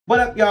What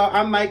up, y'all?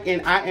 I'm Mike,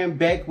 and I am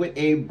back with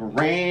a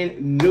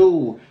brand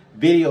new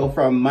video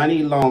from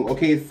Muni Long.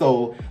 Okay,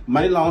 so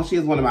Muni Long, she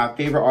is one of my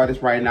favorite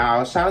artists right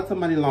now. Shout out to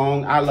Muni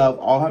Long. I love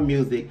all her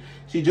music.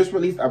 She just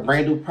released a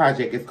brand new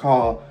project. It's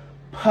called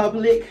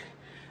Public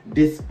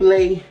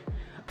Display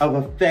of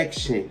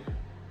Affection.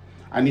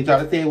 I need y'all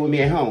to say it with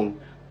me at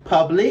home.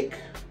 Public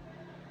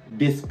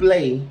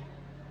Display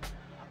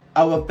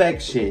of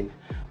Affection.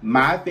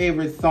 My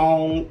favorite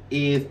song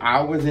is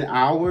Hours and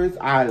Hours.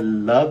 I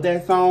love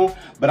that song,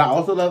 but I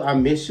also love I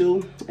Miss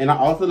You, and I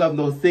also love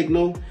No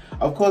Signal.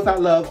 Of course, I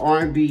love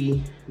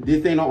R&B.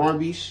 This ain't no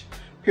R&B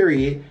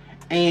period.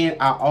 And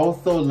I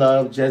also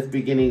love Just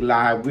Beginning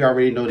Live. We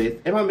already know this.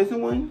 Am I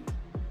missing one?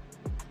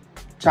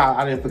 Child,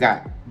 I didn't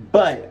forgot.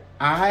 But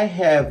I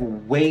have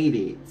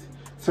waited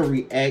to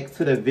react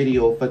to the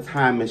video for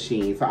Time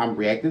Machine. So I'm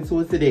reacting to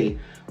it today.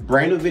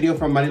 Brand new video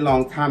from Muni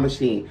Long, Time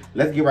Machine.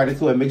 Let's get right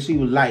into it. Make sure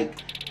you like,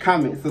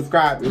 comment,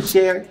 subscribe, and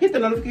share. Hit the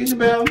notification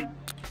bell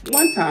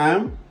one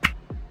time.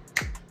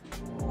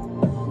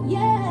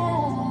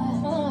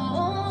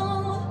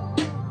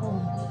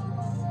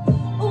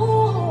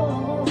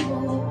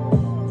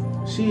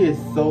 She is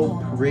so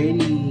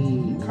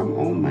pretty. Come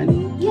on,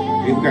 Muni.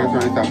 Hey, we gotta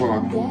turn this up. Hold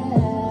on.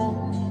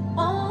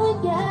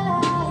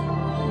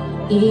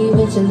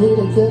 Eventually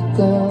the good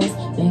girls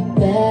make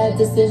bad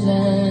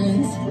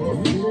decisions.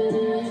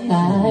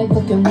 Like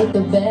fucking with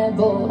the bad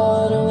boy,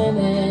 all the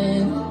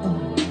women.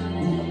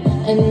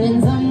 And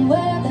then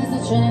somewhere there's a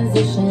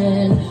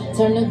transition.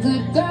 Turn the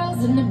good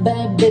girls into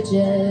bad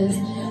bitches.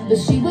 But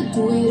she would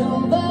do it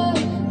over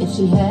if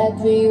she had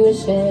 3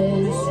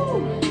 wishes.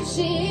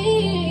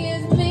 She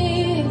is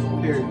me.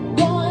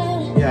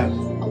 One. Yeah.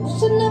 I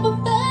wish I never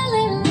fell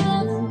in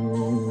love.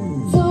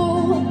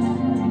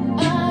 2.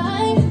 I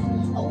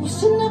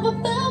wish I never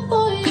fell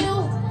for you.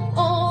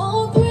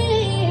 Oh, 3.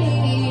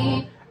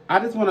 I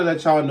just want to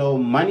let y'all know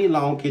Muni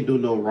Long can do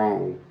no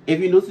wrong. If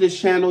you're new to this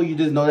channel, you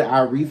just know that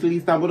I recently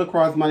stumbled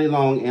across Muni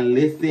Long, and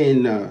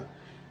listen,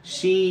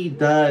 she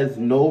does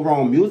no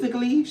wrong.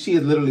 Musically, she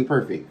is literally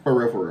perfect. For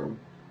real, for real.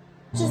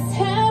 Just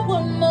have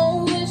one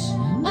more wish.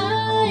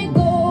 I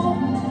go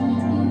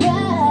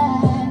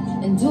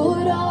back and do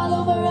it all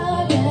over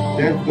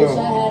again. Let's go. Wish I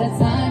had a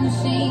time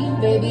machine.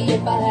 Baby,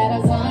 if I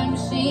had a time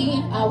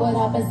machine, I would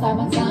hop inside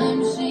my time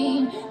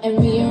machine and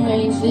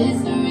rearrange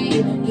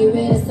history. Get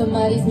rid of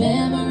somebody's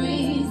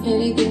memories,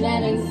 anything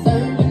that ain't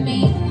serving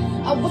me.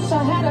 I wish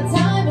I had a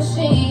time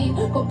machine.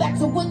 Go back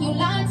to when you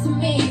lied to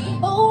me.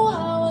 Oh,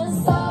 I was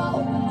so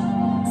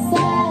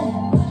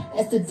sad.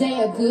 That's the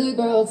day a good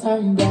girl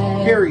turned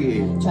bad.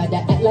 Period. Tried to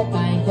act like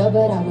I ain't here,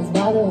 but I was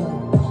bothered.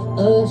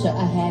 Sure,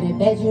 I had it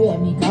bad, you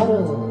had me caught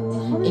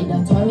up. It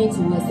done turned me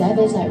to a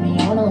savage like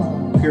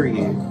Rihanna.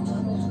 Period.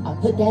 I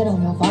put that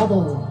on your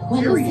father.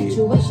 When the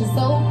situation's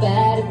so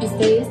bad, if you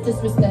stay, it's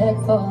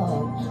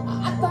disrespectful.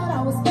 I thought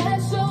I was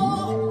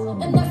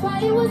special, and that's why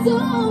it was so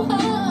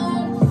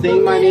hard.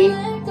 Sing, Muni.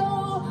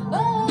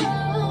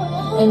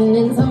 And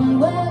then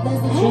somewhere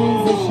there's a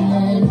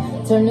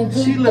transition. Turn the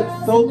good She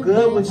looks so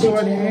good with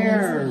short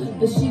hair.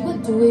 but she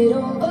would do it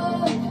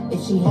over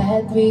if she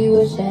had 3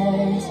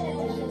 wishes.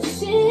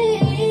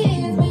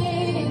 She's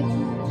me.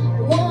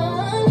 1,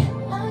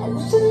 I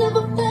wish I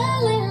never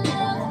fell in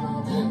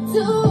love. 2,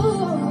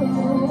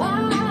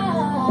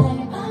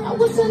 I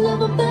wish I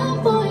never fell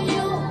for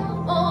you.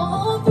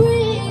 Oh,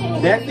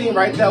 3. That thing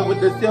right there with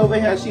the silver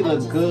hair, she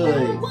looks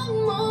good.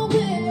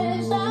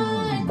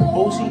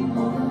 Oh, she.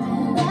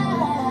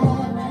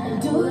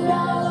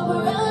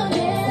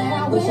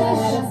 Wish I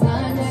had a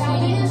time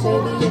machine.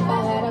 Baby, if I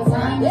had a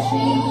time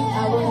machine, I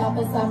would hop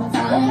inside my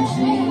time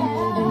machine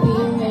and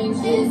rearrange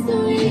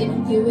history.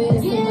 Get rid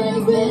of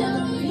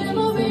somebody's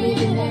memories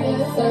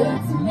that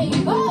serve to me.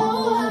 Oh,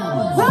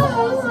 I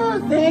was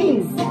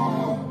sad.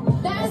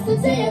 That's the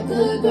day a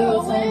good girl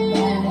went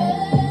bad.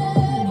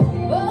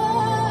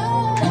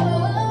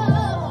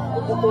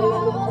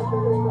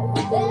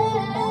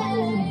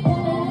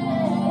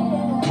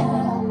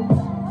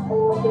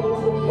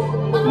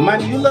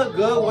 Muni, you look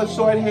good with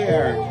short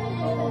hair.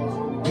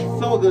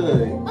 So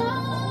good.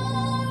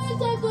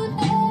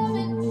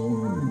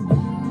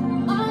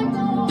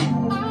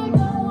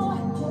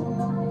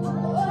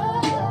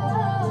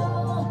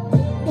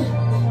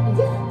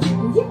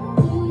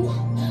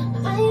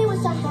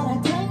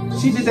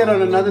 She did that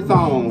on another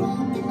song.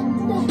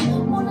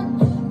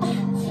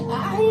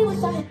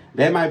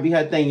 That might be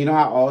her thing. You know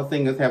how all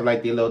singers have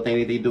like their little thing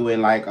that they do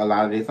in like a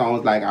lot of their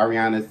songs. Like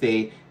Ariana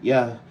say,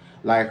 yeah,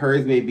 like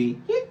hers may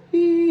be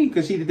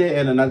because she did that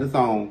in another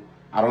song.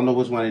 I don't know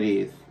which one it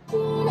is.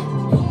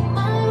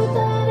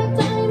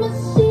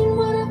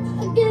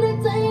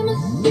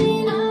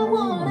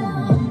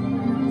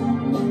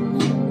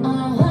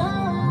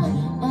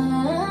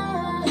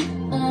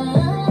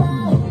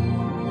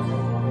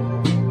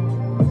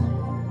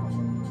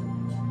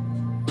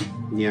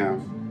 Yeah.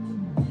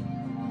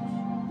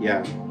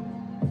 Yeah.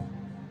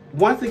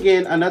 Once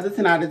again, another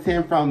 10 out of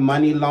 10 from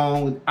Muni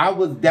Long. That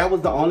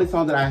was the only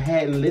song that I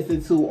hadn't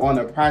listened to on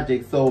the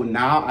project, so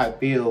now I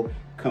feel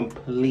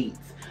complete.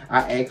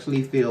 I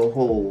actually feel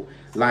whole.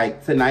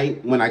 Like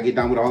tonight, when I get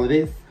done with all of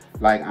this,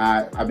 like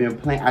I've been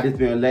playing, I just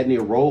been letting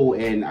it roll,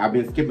 and I've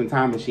been skipping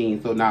Time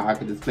Machine, so now I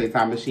can just play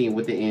Time Machine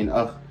with the end.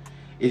 Ugh,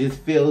 it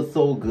just feels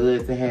so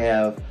good to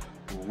have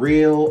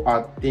real,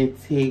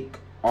 authentic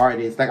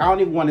artists. Like I don't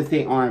even want to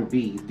say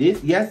R&B.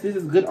 This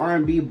is good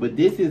R&B, but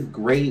this is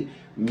great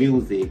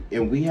music,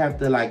 and we have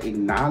to like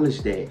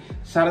acknowledge that.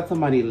 Shout out to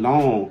Money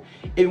Long.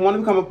 If you want to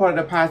become a part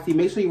of the posse,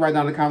 make sure you write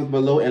down in the comments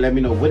below and let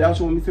me know what else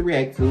you want me to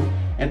react to.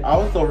 And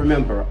also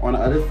remember, on the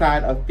other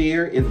side of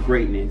fear is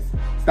greatness.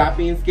 Stop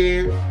being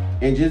scared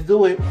and just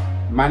do it.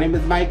 My name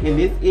is Mike, and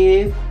this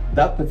is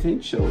The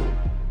Potential.